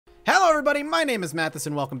everybody, my name is Mathis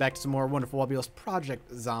and welcome back to some more wonderful Wobulous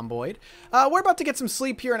Project Zomboid. We're about to get some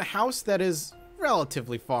sleep here in a house that is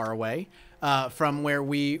relatively far away from where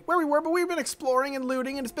we were, but we've been exploring and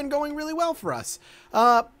looting and it's been going really well for us.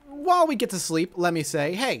 While we get to sleep, let me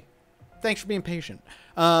say, hey, thanks for being patient.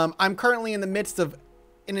 I'm currently in the midst of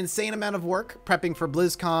an insane amount of work prepping for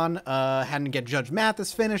BlizzCon, having to get Judge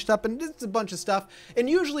Mathis finished up and just a bunch of stuff. And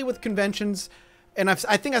usually with conventions, and I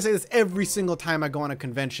think I say this every single time I go on a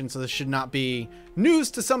convention, so this should not be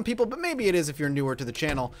news to some people, but maybe it is if you're newer to the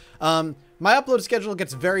channel. My upload schedule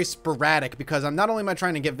gets very sporadic because I'm not only am I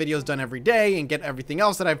trying to get videos done every day and get everything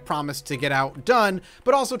else that I've promised to get out done,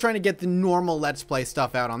 but also trying to get the normal Let's Play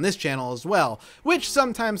stuff out on this channel as well, which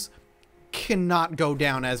sometimes cannot go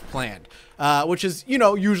down as planned, which is, you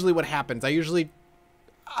know, usually what happens.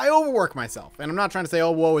 I overwork myself, and I'm not trying to say,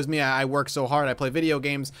 oh, woe is me, I work so hard, I play video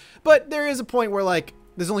games, but there is a point where, like,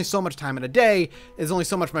 there's only so much time in a day, there's only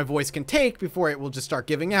so much my voice can take before it will just start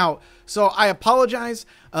giving out, so I apologize.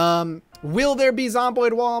 Will there be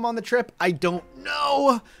Zomboid while I'm on the trip? I don't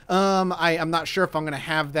know. I'm not sure if I'm going to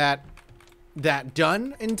have that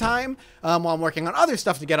done in time, while I'm working on other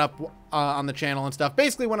stuff to get up on the channel and stuff.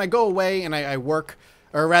 Basically, when I go away and I work,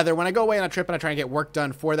 or rather, when I go away on a trip and I try and get work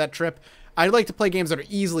done for that trip, I like to play games that are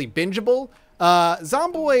easily bingeable.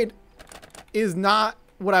 Zomboid is not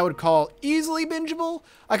what I would call easily bingeable.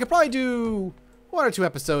 I could probably do 1 or 2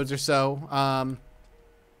 episodes or so. Thought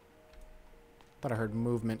I heard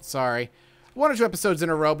movement, sorry. 1 or 2 episodes in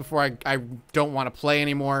a row before I don't want to play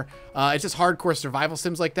anymore. It's just hardcore survival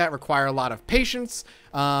sims like that require a lot of patience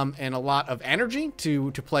and a lot of energy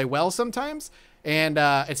to play well sometimes. And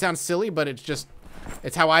it sounds silly, but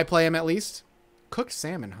it's how I play them at least. Cooked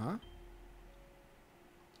salmon, huh?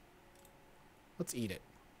 Let's eat it.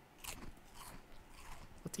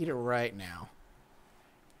 Let's eat it right now.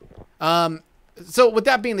 So with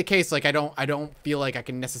that being the case, like I don't feel like I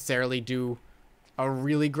can necessarily do a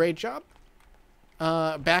really great job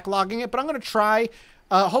backlogging it, but I'm gonna try.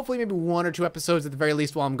 Hopefully maybe 1 or 2 episodes at the very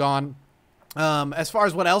least while I'm gone. As far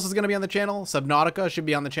as what else is going to be on the channel, Subnautica should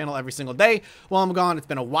be on the channel every single day while I'm gone. It's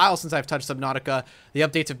been a while since I've touched Subnautica. The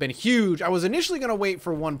updates have been huge. I was initially going to wait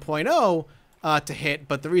for 1.0 to hit,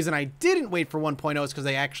 but the reason I didn't wait for 1.0 is because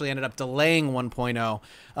they actually ended up delaying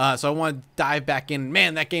 1.0. So I want to dive back in.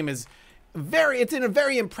 Man, that game is it's in a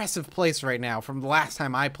very impressive place right now from the last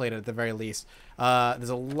time I played it at the very least. There's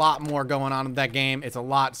a lot more going on in that game. It's a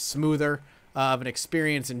lot smoother of an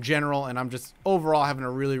experience in general, and I'm just overall having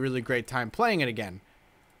a really, really great time playing it again.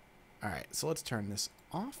 Alright, so let's turn this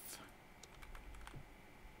off.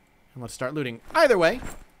 And let's start looting. Either way,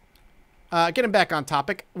 getting back on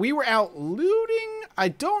topic, we were out looting. I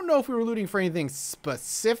don't know if we were looting for anything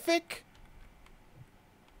specific.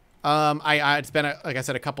 It's been, like I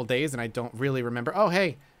said, a couple days, and I don't really remember. Oh,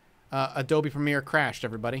 hey, Adobe Premiere crashed,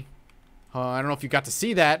 everybody. I don't know if you got to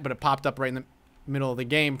see that, but it popped up right in the middle of the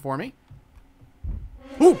game for me.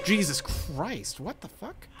 Oh, Jesus Christ. What the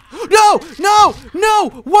fuck? No! No! No!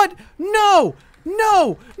 What? No!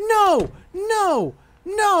 No! No! No!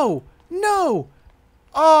 No! No!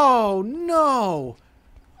 Oh, no!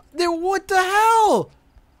 What the hell?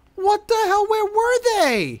 What the hell? Where were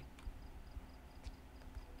they?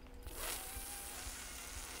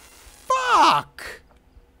 Fuck!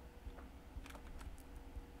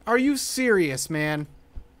 Are you serious, man?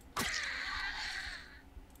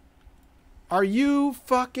 Are you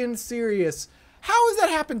fucking serious? How has that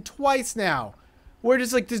happened twice now? Where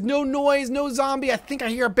just like there's no noise, no zombie. I think I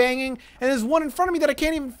hear a banging, and there's one in front of me that I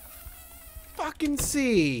can't even fucking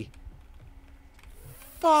see.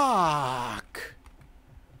 Fuck.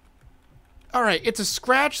 Alright, it's a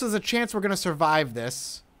scratch, so there's a chance we're gonna survive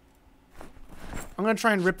this. I'm gonna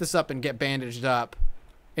try and rip this up and get bandaged up.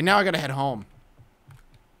 And now I gotta head home.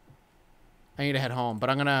 I need to head home, but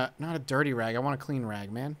I'm gonna... Not a dirty rag, I want a clean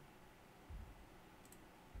rag, man.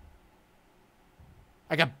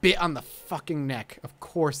 I got bit on the fucking neck. Of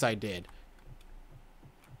course I did.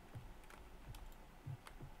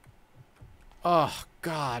 Oh,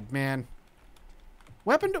 God, man.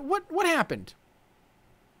 What happened?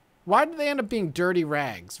 Why did they end up being dirty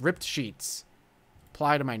rags? Ripped sheets.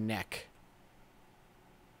 Apply to my neck.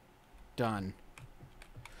 Done.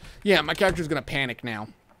 Yeah, my character's gonna panic now.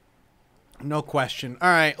 No question.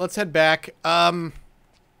 Alright, let's head back. Wow,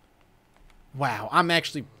 I'm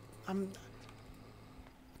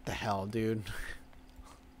what the hell, dude?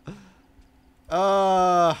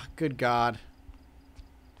 Good God.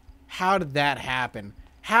 How did that happen?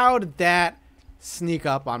 How did that sneak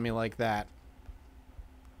up on me like that?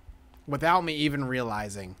 Without me even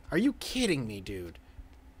realizing. Are you kidding me, dude?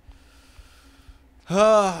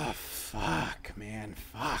 Oh, fuck, man.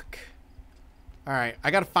 Fuck. Alright,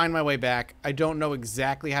 I gotta find my way back. I don't know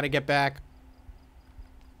exactly how to get back.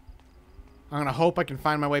 I'm gonna hope I can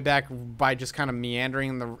find my way back by just kind of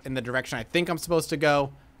meandering in the direction I think I'm supposed to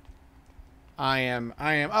go. I am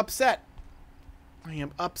upset. I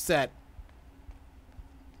am upset.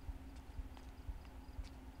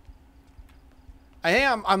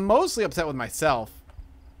 I'm mostly upset with myself.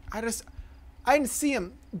 I didn't see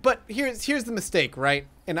him. But here's the mistake, right?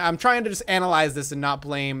 And I'm trying to just analyze this and not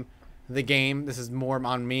blame the game. This is more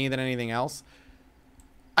on me than anything else.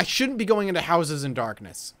 I shouldn't be going into houses in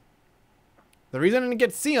darkness. The reason I didn't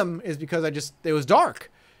get to see him is because it was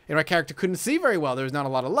dark. And my character couldn't see very well. There was not a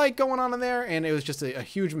lot of light going on in there. And it was just a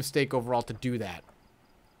huge mistake overall to do that.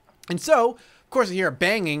 And so, of course, I hear a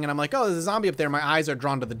banging. And I'm like, oh, there's a zombie up there. My eyes are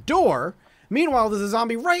drawn to the door. Meanwhile, there's a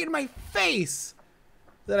zombie right in my face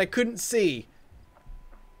that I couldn't see.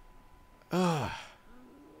 Ugh.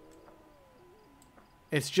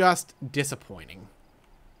 It's just disappointing.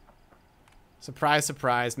 Surprise,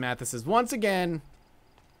 surprise. Mathis is once again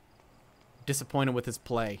disappointed with his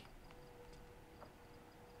play.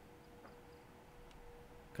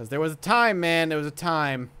 Because there was a time, man. There was a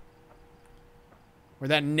time where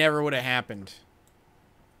that never would have happened.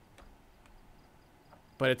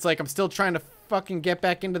 But it's like I'm still trying to fucking get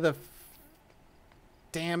back into the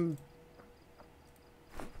damn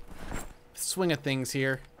swing of things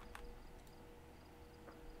here.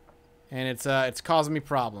 And it's causing me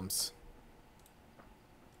problems.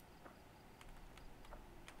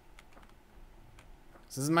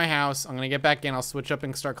 So this is my house. I'm going to get back in. I'll switch up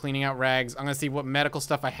and start cleaning out rags. I'm going to see what medical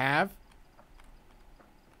stuff I have.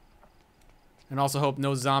 And also hope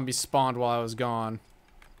no zombies spawned while I was gone.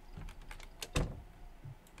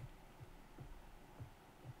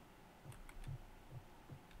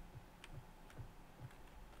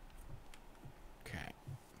 Okay.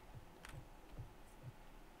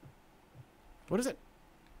 What is it?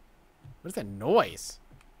 What is that noise?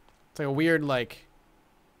 It's like a weird, like,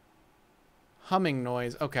 humming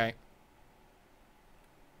noise. Okay.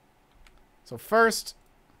 So first,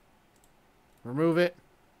 remove it.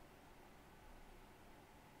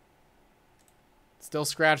 Still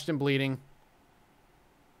scratched and bleeding.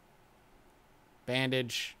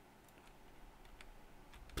 Bandage.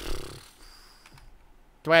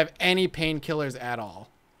 Do I have any painkillers at all?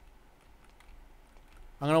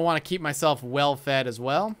 I'm going to want to keep myself well fed as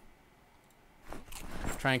well.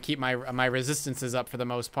 Try and keep my resistances up for the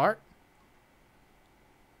most part.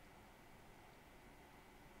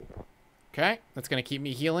 Okay, that's going to keep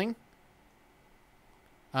me healing.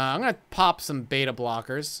 I'm going to pop some beta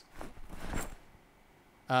blockers.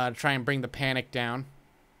 To try and bring the panic down.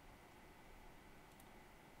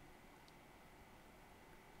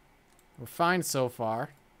 We're fine so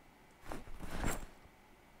far.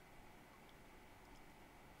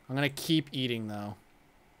 I'm going to keep eating, though.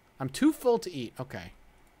 I'm too full to eat. Okay.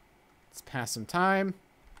 Let's pass some time.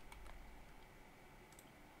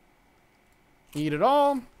 Eat it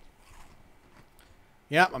all.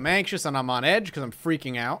 Yep, I'm anxious and I'm on edge because I'm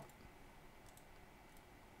freaking out.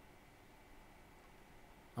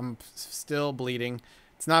 I'm still bleeding.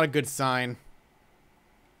 It's not a good sign.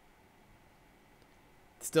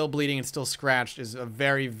 Still bleeding and still scratched is a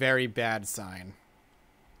very, very bad sign.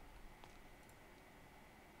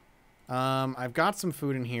 I've got some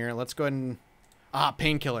food in here. Let's go ahead and... Ah,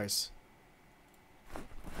 painkillers.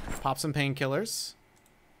 Pop some painkillers.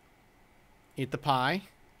 Eat the pie.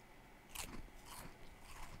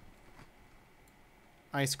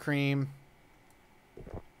 Ice cream.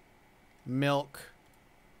 Milk.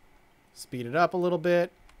 Speed it up a little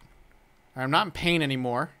bit. I'm not in pain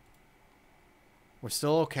anymore. We're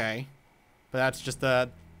still okay. But that's just the...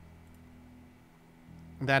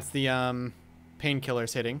 That's the,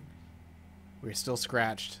 painkillers hitting. We're still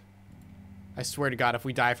scratched. I swear to God, if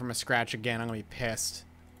we die from a scratch again, I'm gonna be pissed.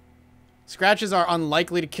 Scratches are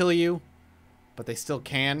unlikely to kill you, but they still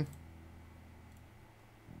can.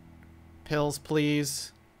 Pills,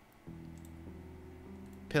 please.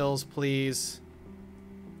 Pills, please.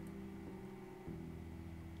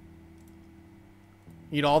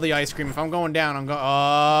 Eat all the ice cream. If I'm going down, I'm going...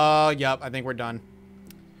 Oh, yep. I think we're done.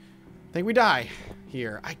 I think we die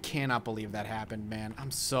here. I cannot believe that happened, man.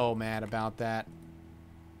 I'm so mad about that.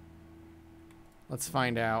 Let's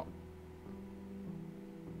find out.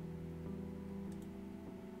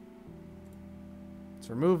 Let's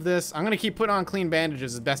remove this. I'm going to keep putting on clean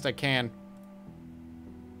bandages as best I can.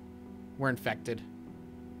 We're infected.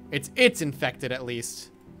 It's infected, at least.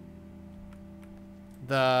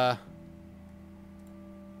 The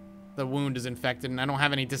wound is infected, and I don't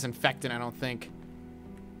have any disinfectant, I don't think,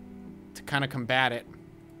 to kind of combat it.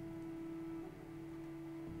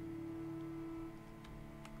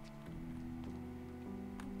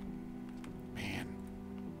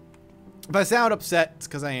 If I sound upset, it's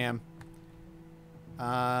because I am.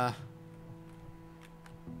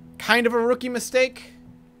 Kind of a rookie mistake.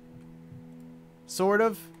 Sort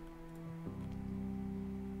of.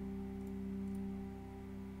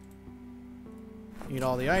 Eat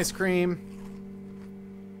all the ice cream.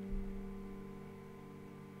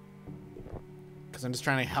 Because I'm just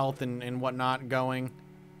trying to health and whatnot going.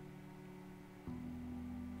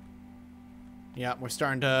 Yeah, we're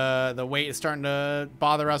starting to... The weight is starting to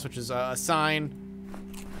bother us, which is a sign.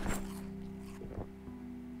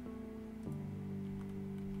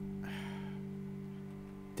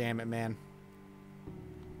 Damn it, man.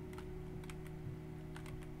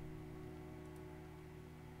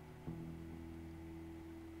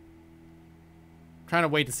 Trying to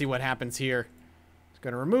wait to see what happens here. Just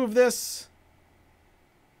gonna remove this.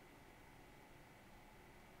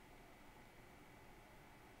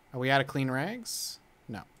 Are we out of clean rags?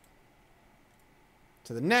 No.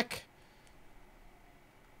 To the neck.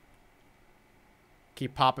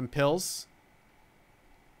 Keep popping pills.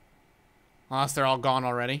 Unless they're all gone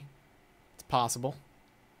already. It's possible.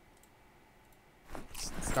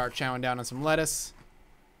 Start chowing down on some lettuce.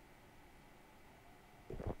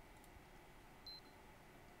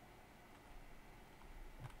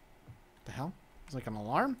 The hell? It's like an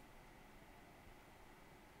alarm?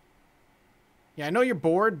 Yeah, I know you're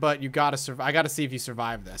bored, but you gotta survive. I gotta see if you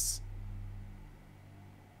survive this.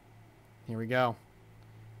 Here we go.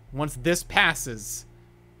 Once this passes,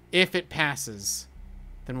 if it passes,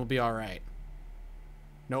 then we'll be alright.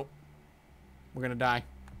 Nope. We're gonna die.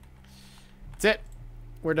 That's it.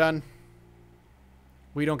 We're done.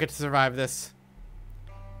 We don't get to survive this.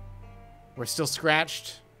 We're still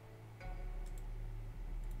scratched.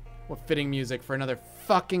 What fitting music for another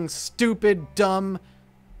fucking stupid, dumb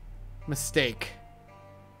mistake.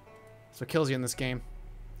 That's what kills you in this game.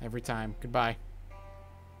 Every time. Goodbye.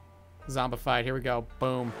 Zombified. Here we go.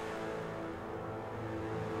 Boom.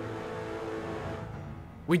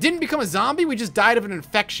 We didn't become a zombie. We just died of an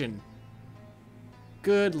infection.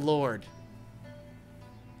 Good lord.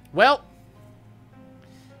 Well.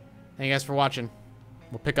 Thank you guys for watching.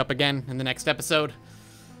 We'll pick up again in the next episode.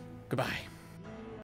 Goodbye.